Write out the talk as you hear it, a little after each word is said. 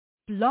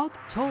Blog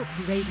Talk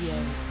Radio.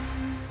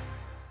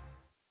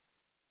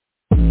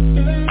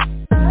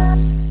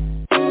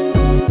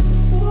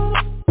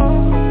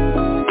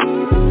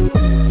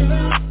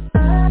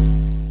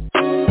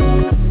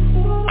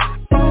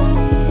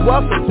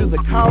 Welcome to the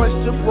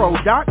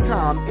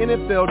College2Pro.com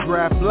NFL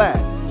Draft Blast,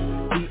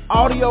 the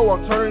audio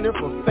alternative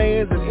for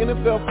fans and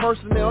NFL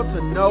personnel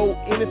to know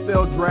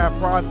NFL draft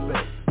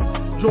prospects.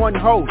 Join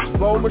host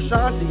Bo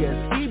Marchionte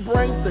as he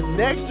brings the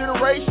next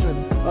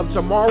generation of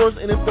tomorrow's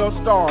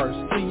NFL stars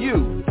to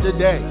you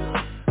today.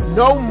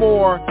 No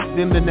more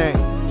than the name.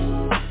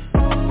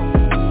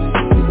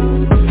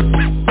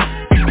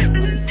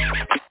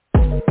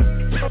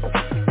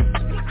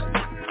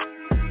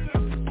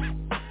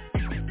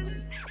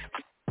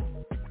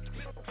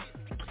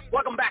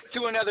 Welcome back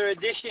to another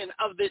edition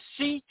of the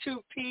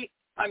C2P.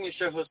 I'm your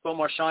show host, Bo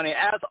Marchionte.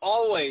 As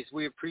always,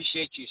 we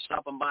appreciate you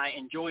stopping by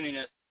and joining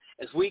us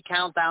as we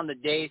count down the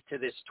days to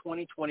this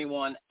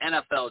 2021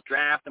 NFL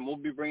Draft, and we'll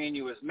be bringing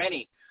you as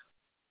many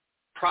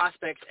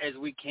prospects as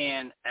we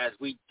can as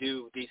we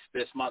do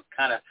this month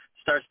kind of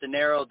starts to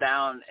narrow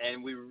down,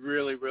 and we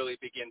really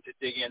begin to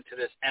dig into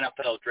this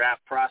NFL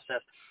Draft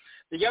process.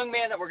 The young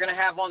man that we're going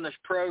to have on this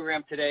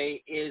program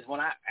today is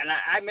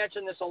I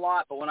mention this a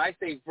lot, but when I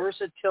say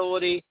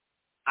versatility,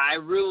 I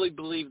really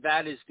believe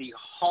that is the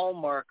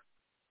hallmark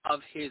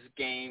of his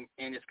game,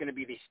 and it's going to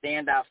be the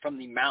standout from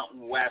the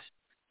Mountain West,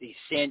 the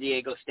San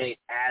Diego State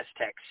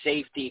Aztec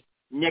safety,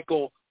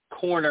 nickel,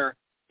 corner,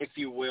 if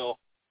you will,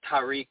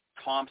 Tariq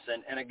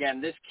Thompson. And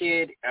again, this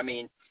kid,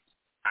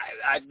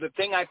 the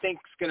thing I think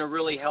is going to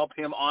really help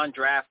him on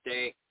draft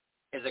day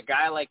is a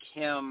guy like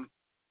him,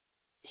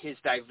 his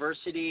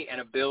diversity and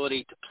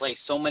ability to play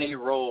so many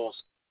roles,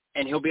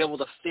 and he'll be able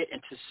to fit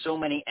into so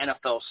many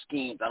NFL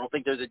schemes. I don't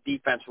think there's a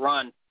defense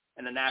run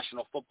in the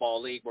National Football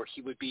League where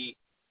he would be,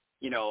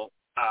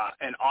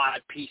 an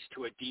odd piece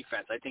to a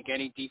defense. I think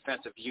any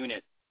defensive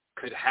unit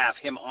could have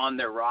him on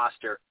their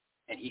roster,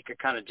 and he could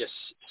kind of just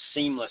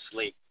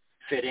seamlessly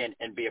fit in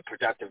and be a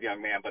productive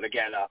young man. But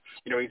again,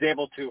 he's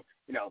able to,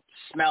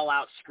 smell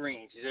out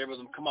screens. He's able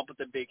to come up with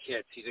the big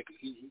hits.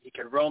 He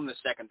can roam the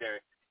secondary.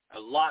 A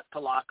lot to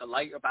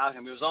like about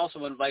him. He was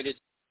also invited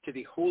to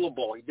the Hula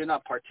Bowl. He did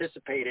not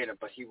participate in it,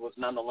 but he was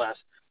nonetheless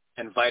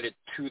invited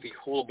to the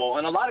Hula Bowl.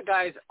 And a lot of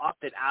guys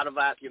opted out of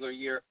that particular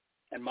year,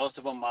 and most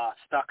of them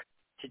stuck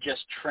to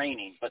just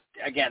training. But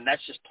again,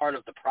 that's just part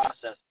of the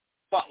process.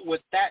 But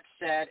with that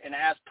said, and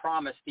as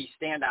promised, the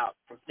standout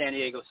from San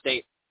Diego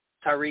State,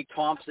 Tariq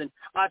Thompson.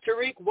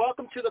 Tariq,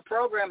 welcome to the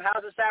program.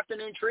 How's this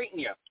afternoon treating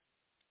you?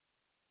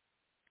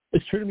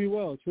 It's treating me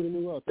well.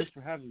 Thanks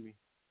for having me.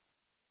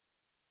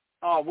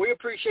 Oh, we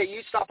appreciate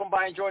you stopping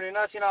by and joining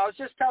us. I was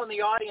just telling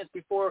the audience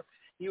before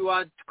you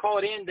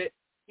called in that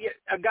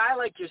a guy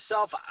like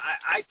yourself,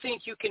 I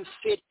think you can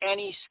fit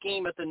any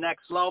scheme at the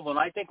next level. And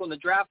I think when the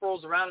draft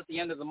rolls around at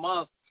the end of the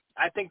month,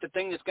 I think the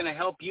thing that's going to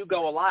help you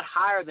go a lot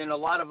higher than a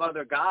lot of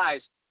other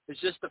guys is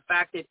just the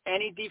fact that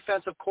any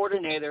defensive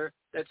coordinator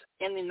that's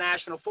in the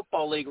National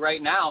Football League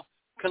right now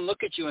can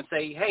look at you and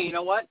say, hey, you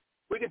know what?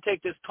 We can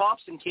take this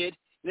Thompson kid,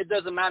 and it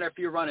doesn't matter if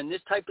you're running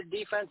this type of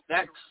defense,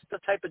 that's the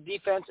type of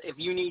defense. If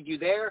you need you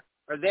there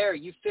or there,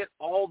 you fit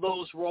all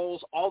those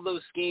roles, all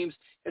those schemes.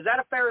 Is that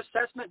a fair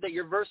assessment that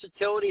your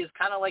versatility is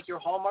kind of like your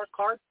hallmark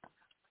card?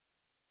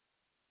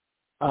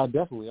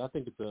 Definitely. I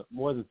think it's a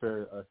more than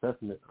fair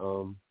assessment.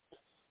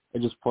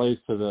 It just plays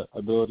to the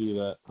ability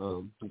that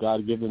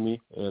God had given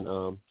me,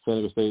 and San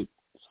Diego State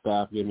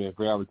staff gave me a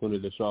great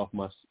opportunity to show off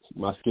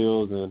my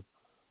skills and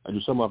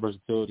just show my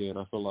versatility. And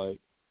I feel like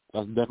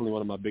that's definitely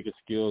one of my biggest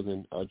skills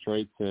and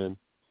traits, and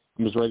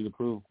I'm just ready to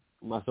prove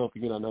myself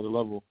again at another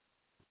level.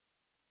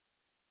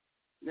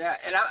 Yeah,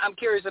 and I'm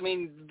curious,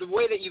 the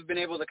way that you've been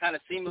able to kind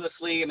of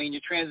seamlessly, you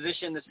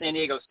transitioned to San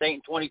Diego State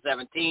in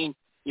 2017,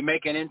 you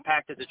make an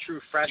impact as a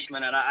true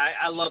freshman, and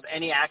I love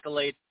any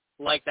accolade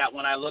like that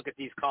when I look at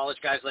these college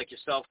guys like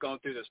yourself going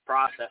through this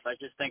process. I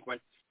just think when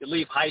you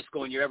leave high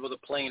school and you're able to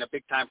play in a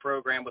big-time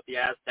program with the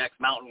Aztecs,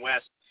 Mountain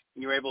West,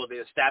 and you're able to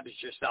establish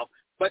yourself.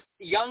 But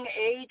young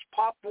age,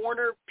 Pop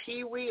Warner,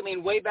 Pee Wee,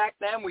 way back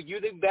then, were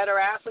you the better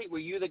athlete? Were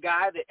you the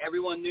guy that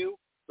everyone knew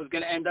was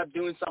going to end up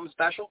doing something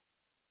special?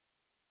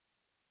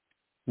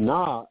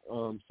 Nah.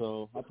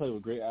 So I played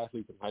with great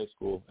athletes in high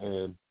school,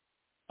 and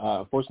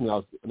fortunately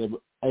I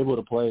was able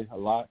to play a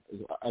lot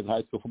as a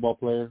high school football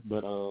player.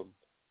 But a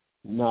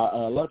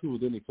lot of people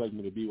didn't expect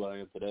me to be what I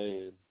am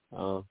today,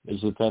 and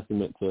it's just a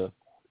testament to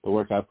the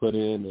work I put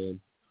in and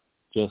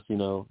just,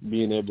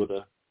 being able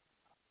to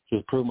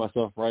just prove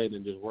myself right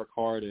and just work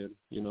hard. And,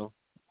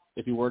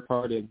 if you work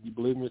hard and you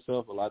believe in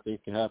yourself, a lot of things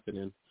can happen,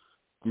 and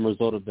I'm a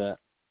result of that.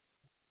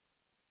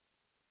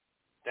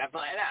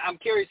 Definitely. And I'm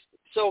curious,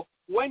 so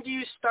when do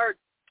you start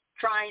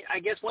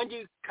when do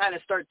you kind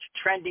of start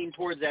trending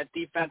towards that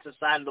defensive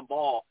side of the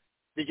ball?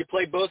 Did you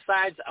play both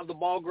sides of the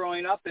ball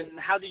growing up, and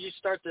how did you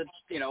start to,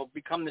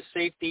 become the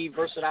safety,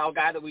 versatile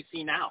guy that we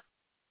see now?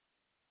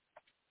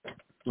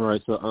 All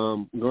right,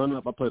 so growing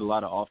up, I played a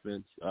lot of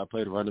offense. I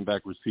played running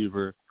back,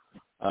 receiver.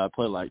 I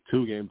played like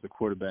 2 games at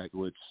quarterback,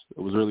 which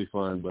was really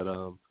fun. But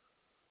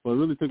What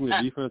really took me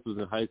to defense was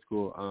in high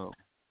school.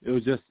 It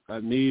was just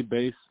a need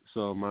base,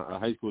 so my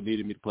high school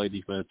needed me to play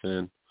defense,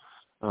 and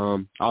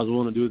I was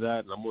willing to do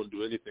that, and I'm willing to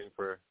do anything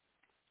for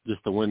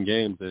just to win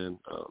games, and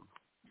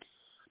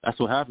that's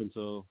what happened.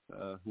 So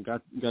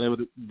got able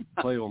to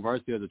play on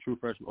varsity as a true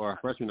freshman or a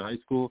freshman in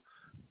high school,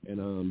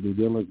 and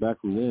didn't look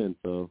back from then.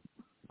 So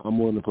I'm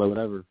willing to play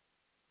whatever.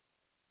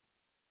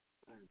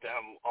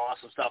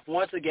 Awesome stuff.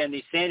 Once again,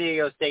 the San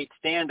Diego State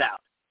standout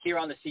here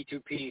on the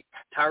C2P,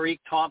 Tariq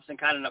Thompson,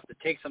 kind enough to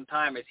take some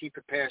time as he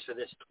prepares for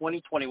this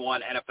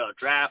 2021 NFL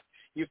Draft.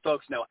 You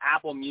folks know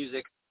Apple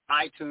Music,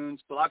 iTunes,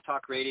 Blog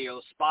Talk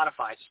Radio,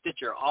 Spotify,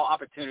 Stitcher, all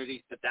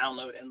opportunities to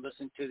download and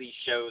listen to these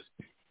shows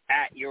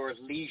at your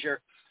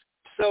leisure.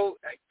 So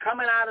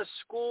coming out of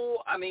school,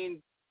 I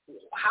mean,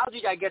 how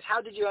did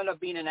you end up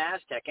being an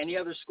Aztec? Any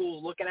other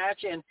schools looking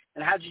at you,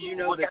 and how did you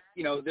know that,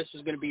 this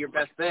was going to be your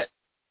best fit?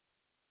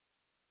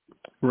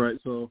 Right.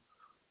 So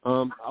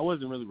I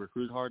wasn't really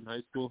recruited hard in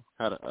high school.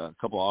 Had a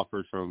couple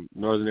offers from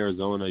Northern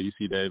Arizona,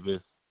 UC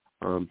Davis,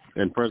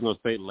 and Fresno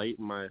State late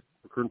in my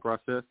recruiting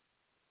process.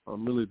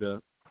 Really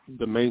the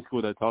main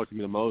school that talked to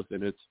me the most,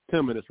 and it's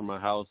 10 minutes from my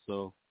house,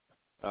 so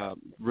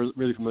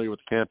really familiar with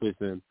the campus,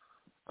 and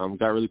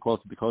got really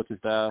close to the coaching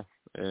staff,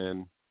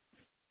 and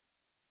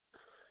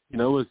it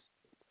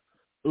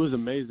was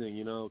amazing,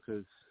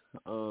 because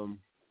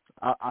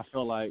I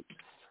felt like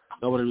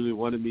nobody really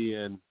wanted me,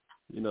 and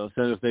San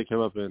Diego State came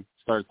up and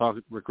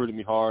started recruiting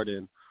me hard,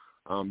 and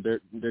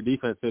their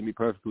defense fit me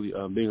perfectly.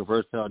 Being a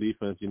versatile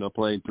defense,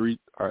 playing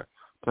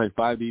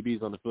 5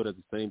 DBs on the field at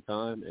the same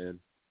time, and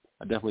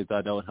I definitely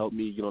thought that would help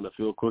me get on the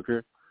field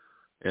quicker,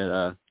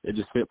 and it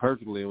just fit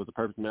perfectly. It was a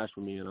perfect match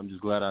for me, and I'm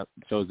just glad I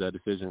chose that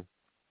decision.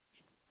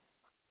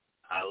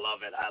 I love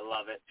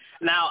it.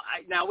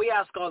 Now we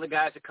ask all the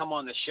guys to come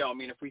on the show. I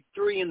mean, if we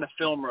threw you in the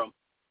film room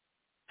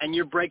and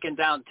you're breaking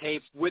down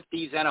tape with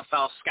these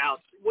NFL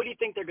scouts, what do you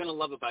think they're going to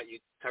love about you,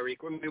 Tariq?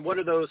 I mean, what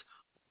are those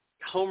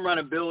home run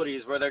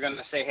abilities where they're going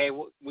to say, hey,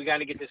 we got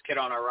to get this kid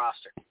on our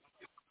roster?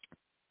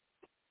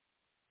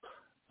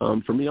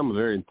 For me, I'm a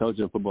very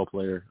intelligent football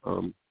player.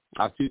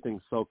 I see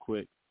things so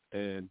quick,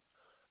 and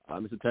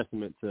it's a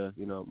testament to,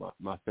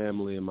 my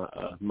family and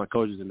my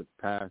coaches in the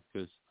past,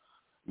 because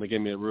they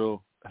gave me a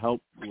real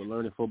help with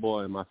learning football,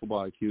 and my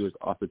football IQ is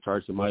off the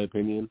charts in my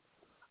opinion.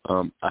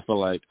 I feel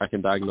like I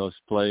can diagnose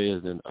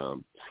plays and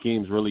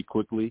schemes really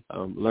quickly.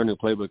 Learning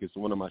the playbook is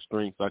one of my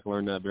strengths, so I can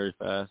learn that very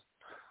fast.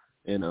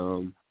 And,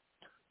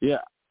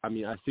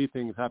 I see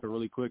things happen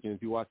really quick, and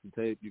if you watch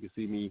the tape, you can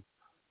see me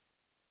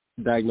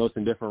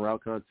diagnosing different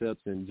route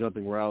concepts and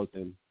jumping routes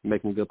and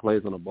making good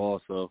plays on the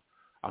ball. So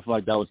I feel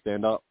like that would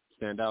stand out,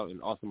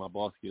 and also my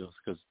ball skills,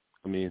 because,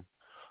 I used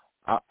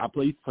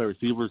to play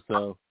receiver,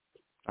 so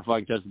I feel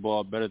like I can catch the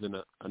ball better than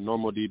a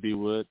normal DB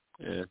would,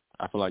 and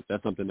I feel like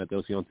that's something that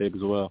they'll see on tape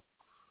as well.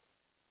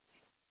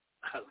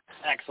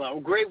 Excellent.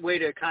 Well, great way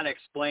to kind of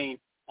explain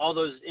all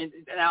those.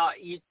 Now,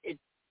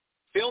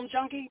 film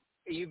junkie,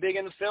 are you big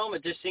into film?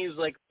 It just seems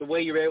like the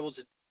way you're able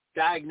to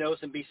diagnose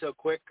and be so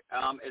quick.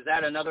 Is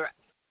that another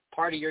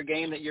part of your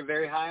game that you're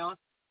very high on?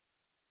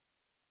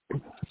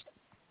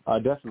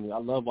 Definitely. I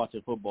love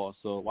watching football,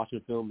 so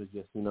watching film is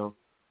just,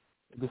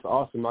 it's just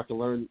awesome. I can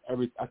learn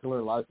a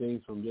lot of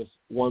things from just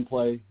one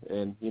play,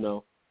 and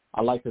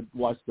I like to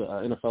watch the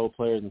NFL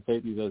players and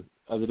safeties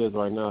as it is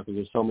right now, because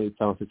there's so many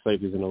talented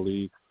safeties in the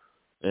league,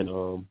 and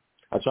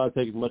I try to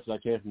take as much as I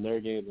can from their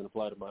games and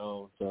apply to my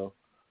own. So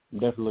I'm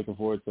definitely looking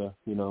forward to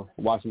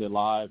watching it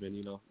live and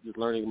just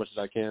learning as much as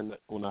I can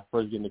when I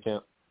first get into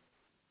camp.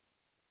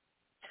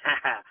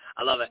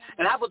 I love it.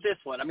 And how about this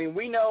one?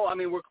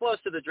 We're close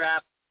to the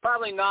draft.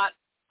 Probably not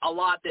a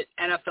lot that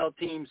NFL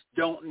teams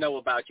don't know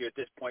about you at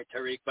this point,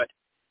 Tariq, but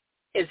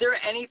is there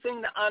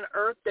anything on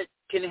earth that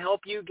can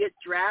help you get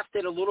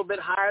drafted a little bit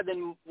higher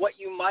than what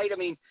you might? I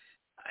mean,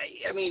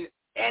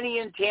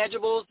 any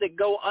intangibles that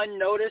go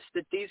unnoticed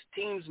that these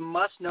teams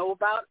must know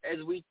about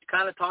as we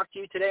kind of talk to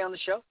you today on the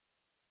show?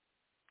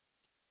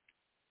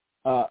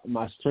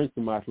 My strength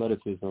and my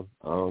athleticism.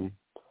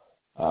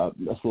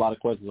 That's a lot of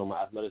questions on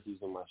my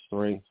athleticism and my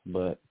strength,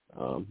 but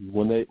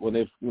when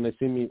they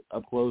see me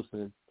up close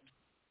and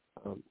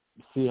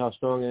see how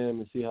strong I am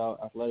and see how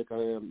athletic I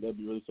am, they'll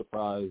be really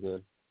surprised,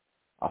 and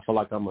I feel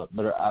like I'm a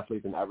better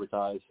athlete than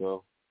advertised.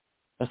 So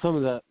that's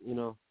something that,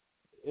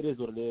 it is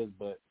what it is,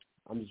 but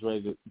I'm just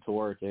ready to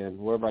work, and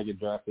wherever I get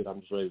drafted,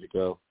 I'm just ready to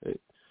go.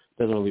 It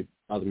doesn't really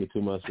bother me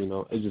too much,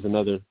 It's just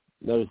another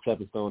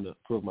stepping stone to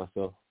prove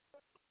myself.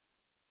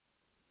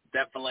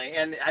 Definitely.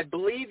 And I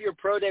believe your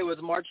pro day was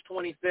March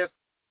 25th.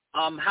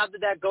 How did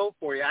that go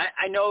for you?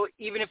 I know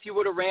even if you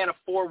would have ran a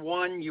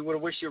 4.1, you would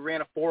have wished you ran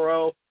a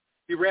 4.0.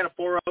 You ran a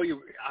 4.0,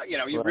 you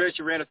wish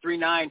you ran a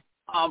 3.9.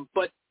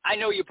 But I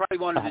know you probably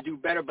wanted to do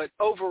better. But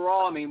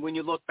overall, when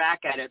you look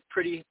back at it,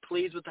 pretty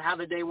pleased with how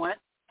the day went?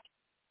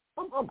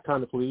 I'm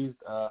kind of pleased.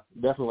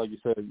 Definitely, like you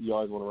said, you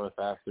always want to run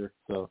faster.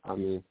 So,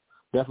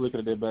 definitely could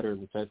have did better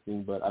in the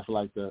testing. But I feel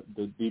like the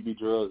DB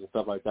drills and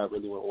stuff like that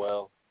really went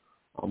well.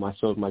 I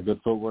showed my good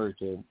footwork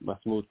and my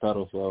smooth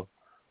pedal. So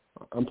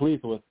I'm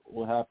pleased with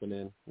what happened,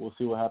 and we'll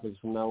see what happens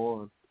from now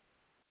on.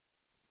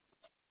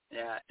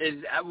 Yeah.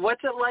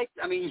 What's it like?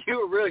 I mean, you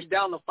were really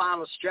down the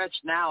final stretch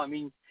now. I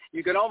mean,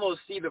 you can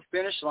almost see the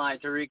finish line,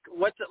 Tariq.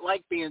 What's it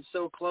like being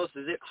so close?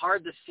 Is it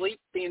hard to sleep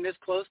being this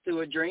close to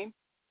a dream?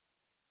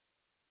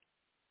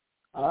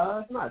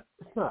 It's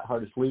not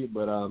hard to sleep,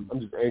 but I'm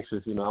just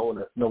anxious. I want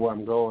to know where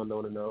I'm going. I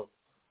want to know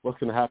what's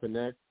going to happen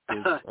next.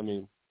 I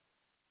mean,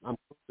 I'm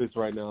this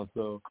right now,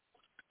 so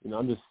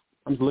I'm just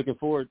looking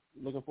forward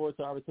to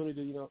the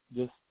opportunity to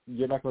just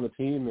get back on the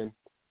team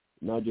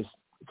and just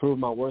prove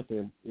my worth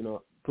and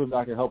prove that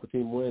I can help a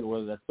team win,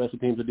 whether that's special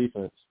teams or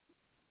defense.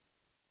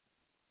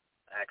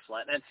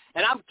 Excellent.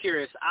 And I'm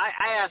curious.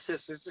 I ask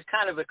this. This is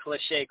kind of a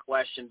cliche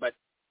question, but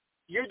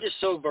you're just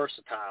so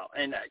versatile.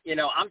 And,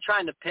 I'm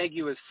trying to peg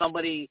you as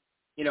somebody,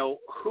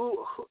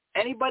 who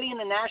anybody in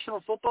the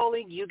National Football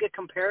League you get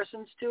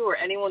comparisons to, or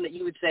anyone that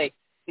you would say,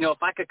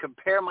 if I could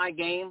compare my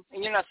game,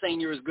 and you're not saying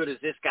you're as good as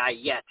this guy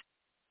yet,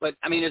 but,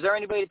 I mean, is there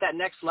anybody at that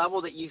next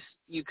level that you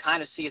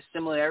kind of see a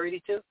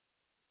similarity to?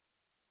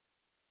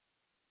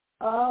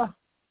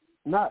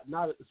 Not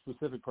a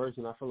specific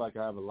person. I feel like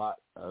I have a lot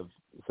of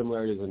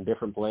similarities in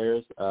different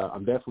players.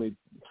 I'm definitely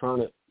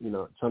trying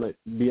to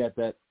be at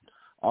that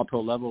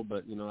all-pro level,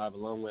 but I have a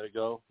long way to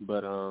go.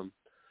 But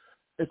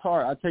it's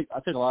hard. I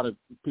take a lot of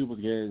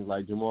people's games,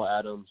 like Jamal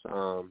Adams.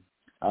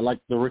 I like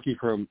the rookie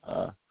from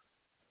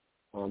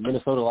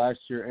Minnesota last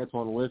year,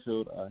 Antoine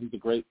Winfield. He's a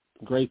great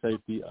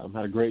safety.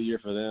 Had a great year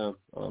for them.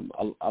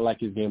 I like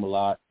his game a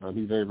lot.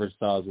 He's very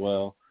versatile as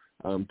well.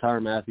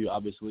 Tyrann Mathieu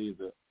obviously is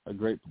a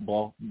great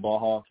ball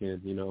hawk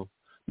and,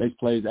 makes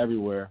plays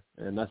everywhere.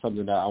 And that's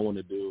something that I want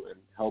to do and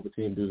help a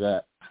team do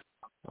that.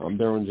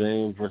 Derwin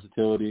James,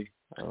 versatility.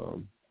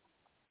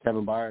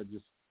 Kevin Byard,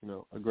 just,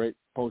 a great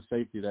post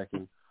safety that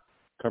can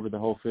cover the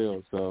whole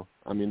field. So,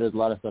 I mean, there's a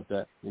lot of stuff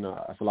that,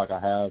 I feel like I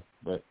have,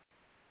 but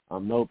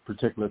no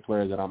particular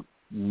player that I'm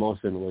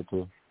most similar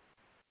to.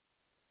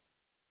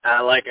 I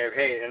like it.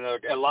 Hey, and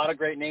a lot of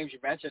great names you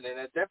mentioned, and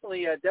I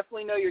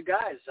definitely know your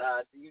guys.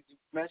 You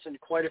mentioned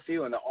quite a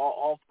few, and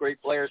all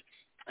great players.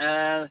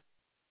 I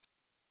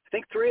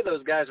think 3 of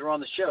those guys are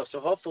on the show, so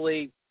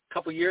hopefully a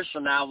couple years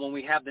from now when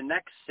we have the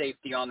next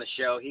safety on the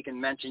show, he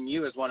can mention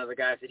you as one of the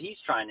guys that he's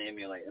trying to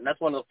emulate. And that's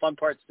one of the fun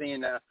parts,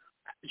 seeing a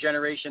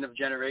generation of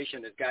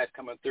as guys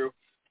coming through.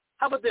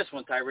 How about this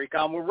one,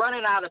 Tariq? We're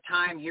running out of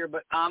time here,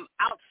 but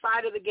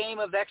outside of the game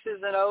of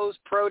X's and O's,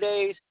 pro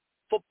days,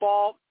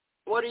 football,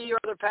 what are your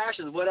other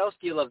passions? What else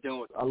do you love doing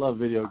with them? I love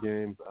video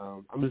games.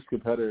 I'm just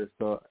competitive,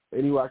 so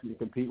anywhere I can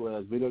compete, whether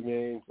it's video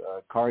games,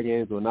 card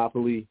games,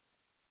 Monopoly,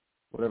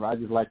 whatever. I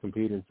just like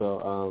competing.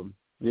 So,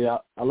 yeah,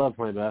 I love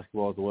playing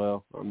basketball as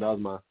well. That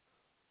was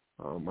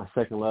my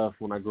second love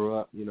when I grew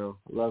up.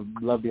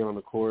 Love being on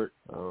the court.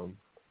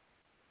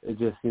 It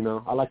just,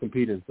 I like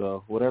competing.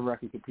 So whatever I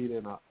can compete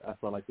in,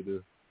 that's what I like to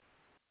do.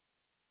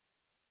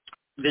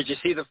 Did you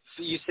see the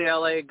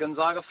UCLA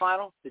Gonzaga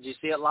final? Did you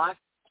see it live?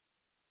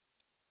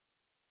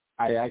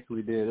 I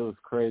actually did. It was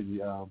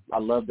crazy. I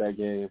loved that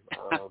game.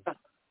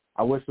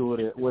 I wish it would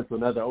have went to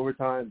another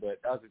overtime, but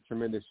that was a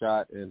tremendous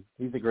shot, and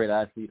he's a great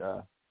athlete.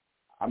 I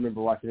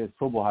remember watching his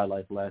football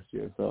highlights last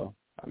year. So,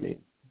 I mean,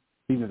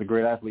 he's just a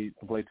great athlete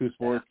to play 2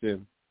 sports,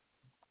 and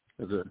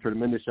it was a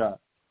tremendous shot.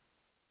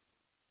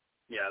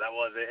 Yeah, that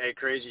was a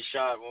crazy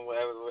shot.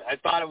 I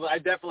thought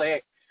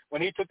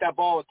when he took that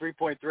ball with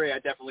 3.3, I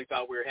definitely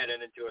thought we were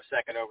heading into a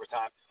second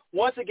overtime.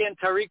 Once again,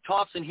 Tariq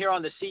Thompson here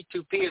on the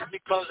C2P as we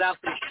close out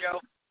this show.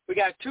 We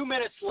got 2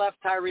 minutes left,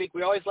 Tariq.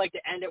 We always like to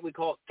end it. We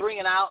call it 3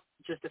 and out.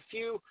 Just a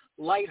few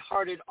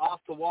lighthearted,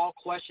 off-the-wall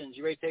questions.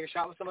 You ready to take a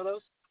shot with some of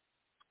those?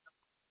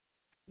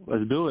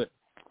 Let's do it.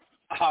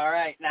 All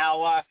right.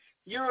 Now,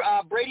 you're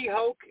Brady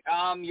Hoke,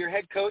 your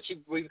head coach.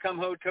 We become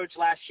head coach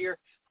last year.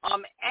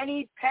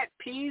 Any pet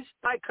peeves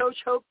by Coach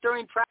Hoke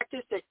during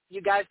practice that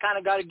you guys kind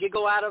of got a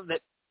giggle out of,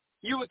 that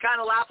you would kind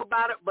of laugh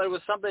about it, but it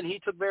was something he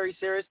took very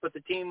serious, but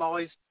the team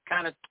always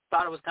kind of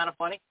thought it was kind of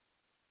funny?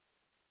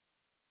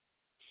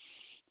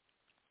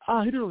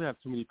 He didn't really have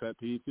too many pet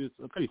peeves. He was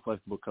a pretty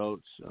flexible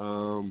coach.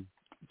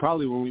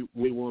 Probably when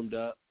we warmed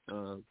up,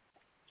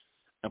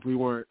 if we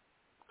weren't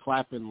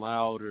clapping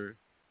loud or,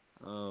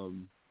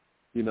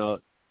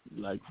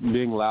 like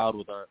being loud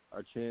with our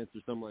chants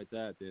or something like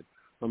that, then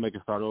we'll make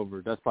it start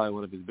over. That's probably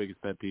one of his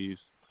biggest pet peeves.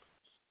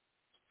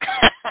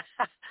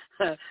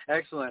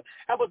 Excellent.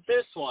 How about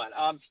this one?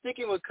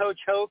 Sticking with Coach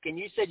Hoke, and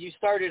you said you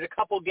started a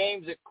couple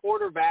games at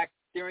quarterback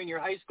during your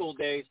high school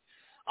days.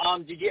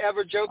 Did you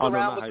ever joke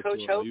around with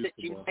Coach Hoke that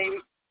you maybe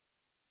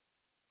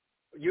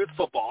youth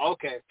football?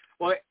 Okay.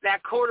 Well,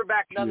 that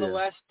quarterback,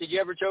 nonetheless. Yeah. Did you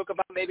ever joke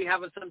about maybe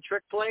having some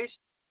trick plays?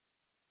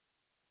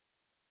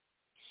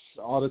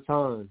 All the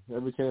time.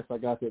 Every chance I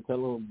got to tell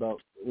him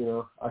about,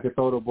 I could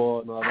throw the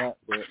ball and all that.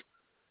 But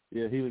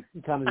yeah, he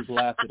kind of just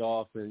laughed it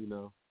off, and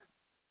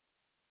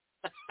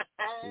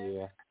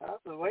yeah.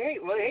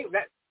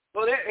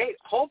 Hey,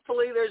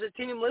 hopefully there's a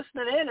team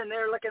listening in, and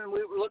we're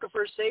looking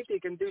for a safety who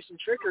can do some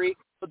trickery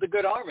with a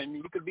good arm, and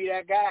you could be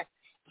that guy.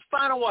 The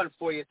final one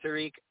for you,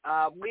 Tariq.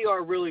 We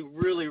are really,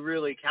 really,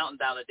 really counting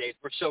down the days.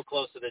 We're so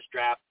close to this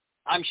draft.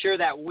 I'm sure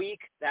that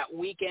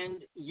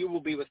weekend, you will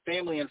be with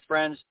family and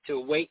friends to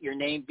await your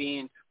name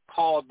being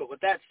called. But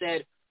with that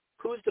said,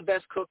 who's the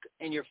best cook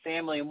in your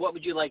family, and what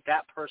would you like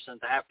that person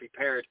to have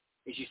prepared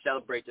as you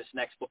celebrate this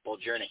next football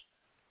journey?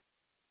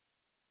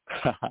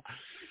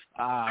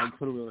 I'm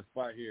putting me on the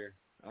spot here.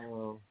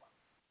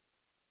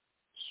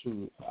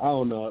 Shoot, I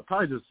don't know.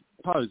 Probably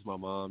just my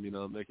mom.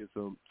 Making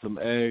some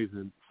eggs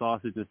and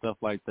sausage and stuff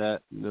like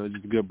that.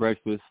 Just a good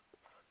breakfast.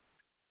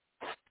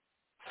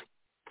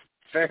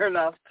 Fair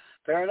enough,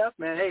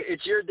 man. Hey,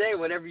 it's your day.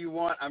 Whatever you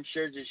want, I'm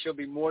sure that she'll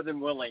be more than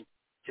willing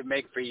to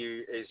make for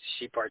you as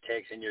she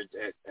partakes in your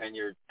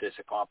this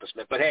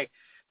accomplishment. But hey,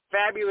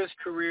 fabulous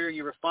career.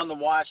 You were fun to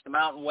watch. The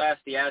Mountain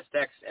West, the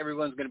Aztecs.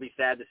 Everyone's going to be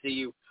sad to see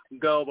you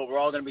go, but we're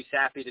all going to be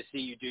happy to see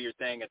you do your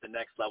thing at the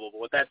next level.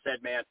 But with that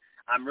said, man,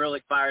 I'm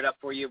really fired up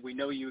for you. We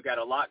know you got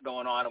a lot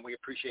going on, and we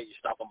appreciate you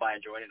stopping by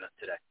and joining us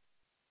today.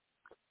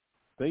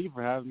 Thank you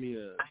for having me.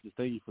 Just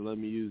thank you for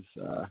letting me use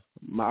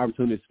my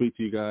opportunity to speak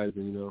to you guys,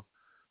 and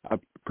I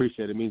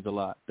appreciate it. It means a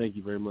lot. Thank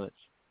you very much.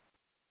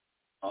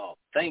 Oh,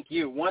 thank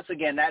you. Once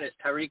again, that is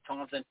Tariq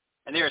Thompson,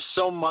 and there is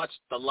so much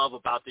to love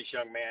about this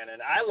young man.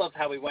 And I loved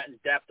how he went in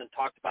depth and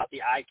talked about the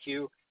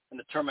IQ and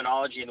the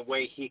terminology and the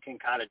way he can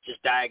kind of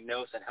just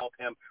diagnose and help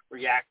him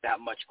react that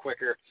much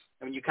quicker.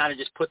 And when you kind of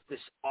just put this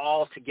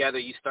all together,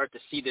 you start to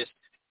see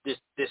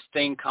this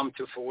thing come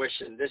to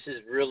fruition. This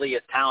is really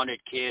a talented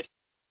kid,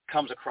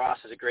 comes across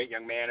as a great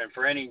young man. And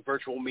for any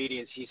virtual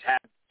meetings he's had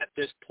at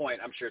this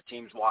point, I'm sure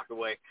teams walked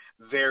away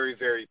very,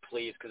 very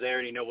pleased because they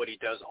already know what he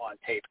does on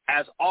tape.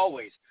 As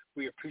always,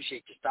 we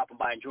appreciate you stopping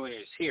by and joining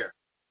us here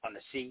on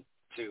the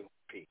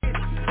C2P.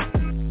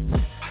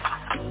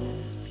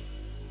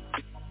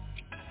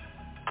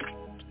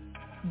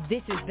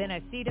 This has been a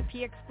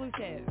C2P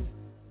exclusive.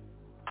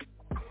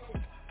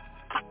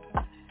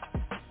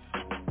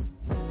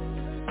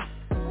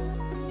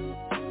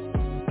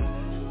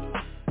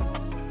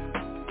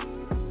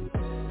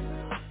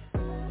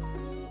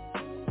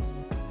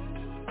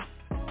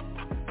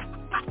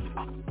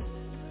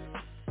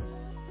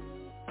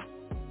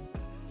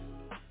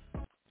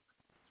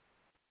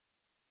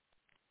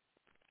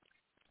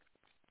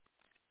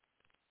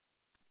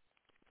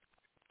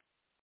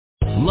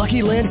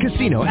 Lucky Land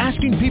Casino,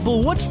 asking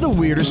people, what's the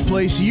weirdest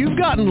place you've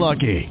gotten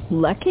lucky?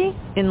 Lucky?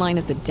 In line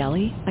at the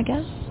deli, I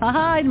guess?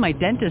 Aha, in my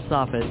dentist's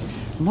office.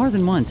 More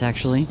than once,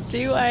 actually.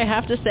 Do I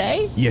have to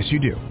say? Yes, you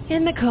do.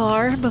 In the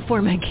car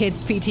before my kids'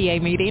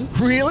 PTA meeting.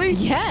 Really?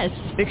 Yes.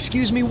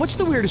 Excuse me, what's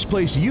the weirdest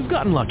place you've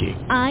gotten lucky?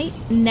 I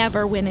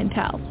never win and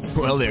tell.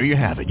 Well, there you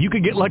have it. You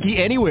can get lucky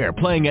anywhere,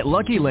 playing at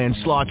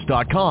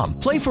LuckyLandSlots.com.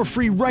 Play for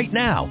free right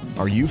now.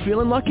 Are you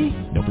feeling lucky?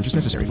 No purchase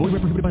necessary. Void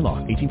where prohibited by law.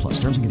 18+.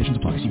 Terms and conditions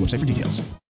apply. See website for details.